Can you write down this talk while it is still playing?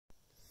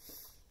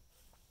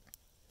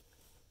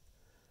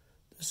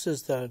This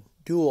is the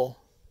dual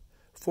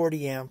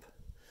 40 amp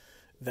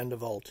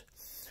VendaVolt.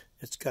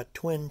 It's got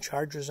twin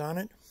chargers on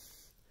it,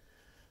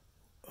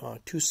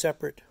 two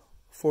separate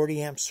 40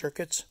 amp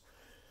circuits,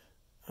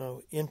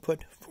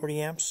 input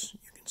 40 amps.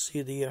 You can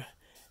see the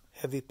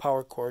heavy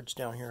power cords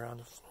down here on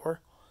the floor,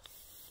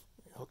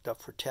 hooked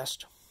up for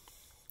test.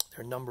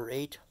 They're number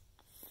 8.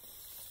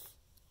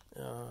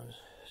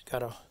 It's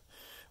got a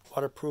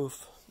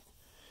waterproof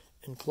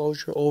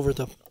enclosure over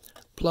the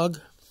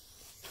plug.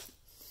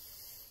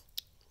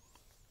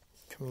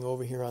 Coming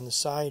over here on the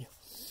side,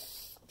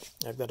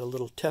 I've got a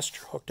little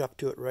tester hooked up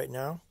to it right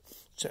now.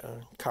 It's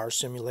a car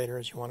simulator,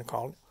 as you want to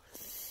call it.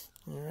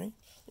 Alright,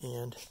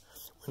 and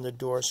when the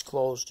door is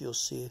closed, you'll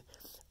see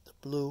the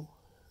blue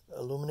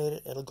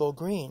illuminated. It'll go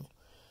green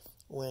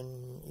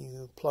when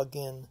you plug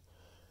in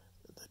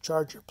the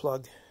charger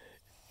plug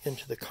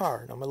into the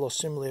car. Now my little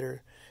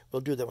simulator will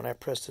do that. When I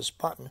press this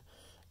button,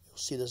 you'll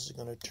see this is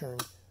going to turn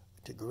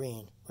to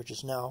green, which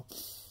is now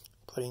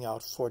putting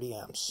out 40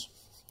 amps.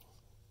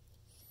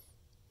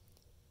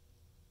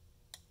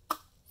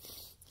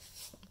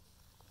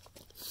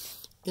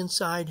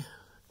 Inside,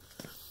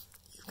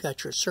 you've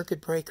got your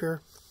circuit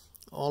breaker,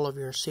 all of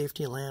your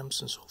safety lamps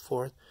and so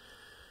forth,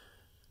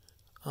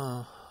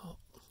 all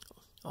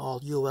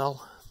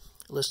UL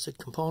listed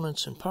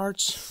components and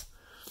parts,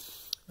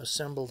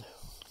 assembled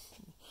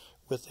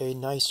with a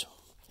nice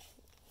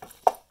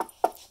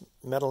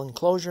metal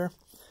enclosure.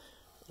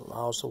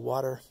 Allows the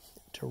water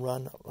to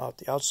run out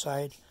the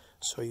outside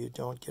so you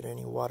don't get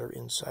any water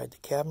inside the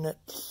cabinet.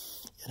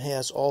 It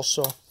has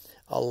also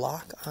a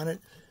lock on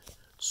it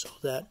so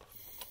that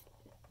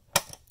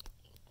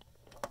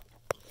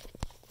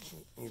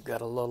you've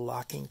got a little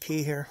locking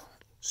key here.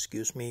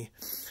 Excuse me,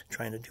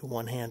 trying to do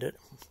one-handed.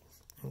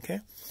 Okay.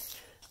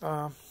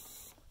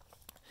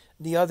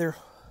 The other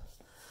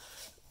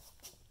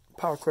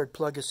power cord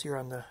plug is here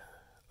on the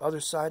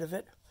other side of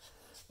it.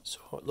 So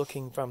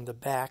looking from the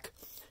back,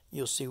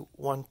 you'll see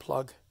one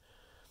plug,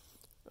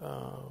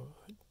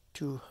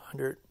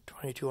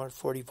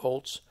 240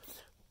 volts,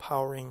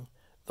 powering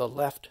the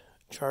left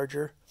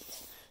charger,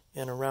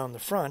 and around the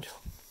front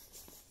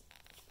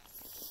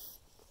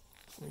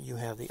you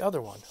have the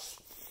other one,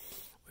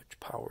 which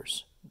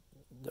powers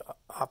the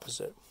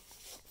opposite.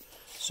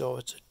 So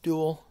it's a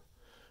dual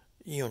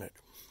unit.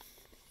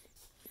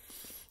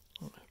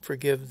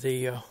 Forgive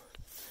the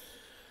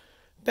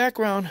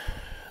background.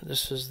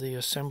 This is the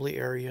assembly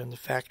area in the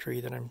factory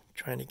that I'm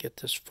trying to get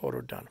this photo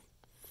done.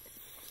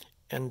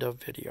 End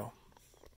of video.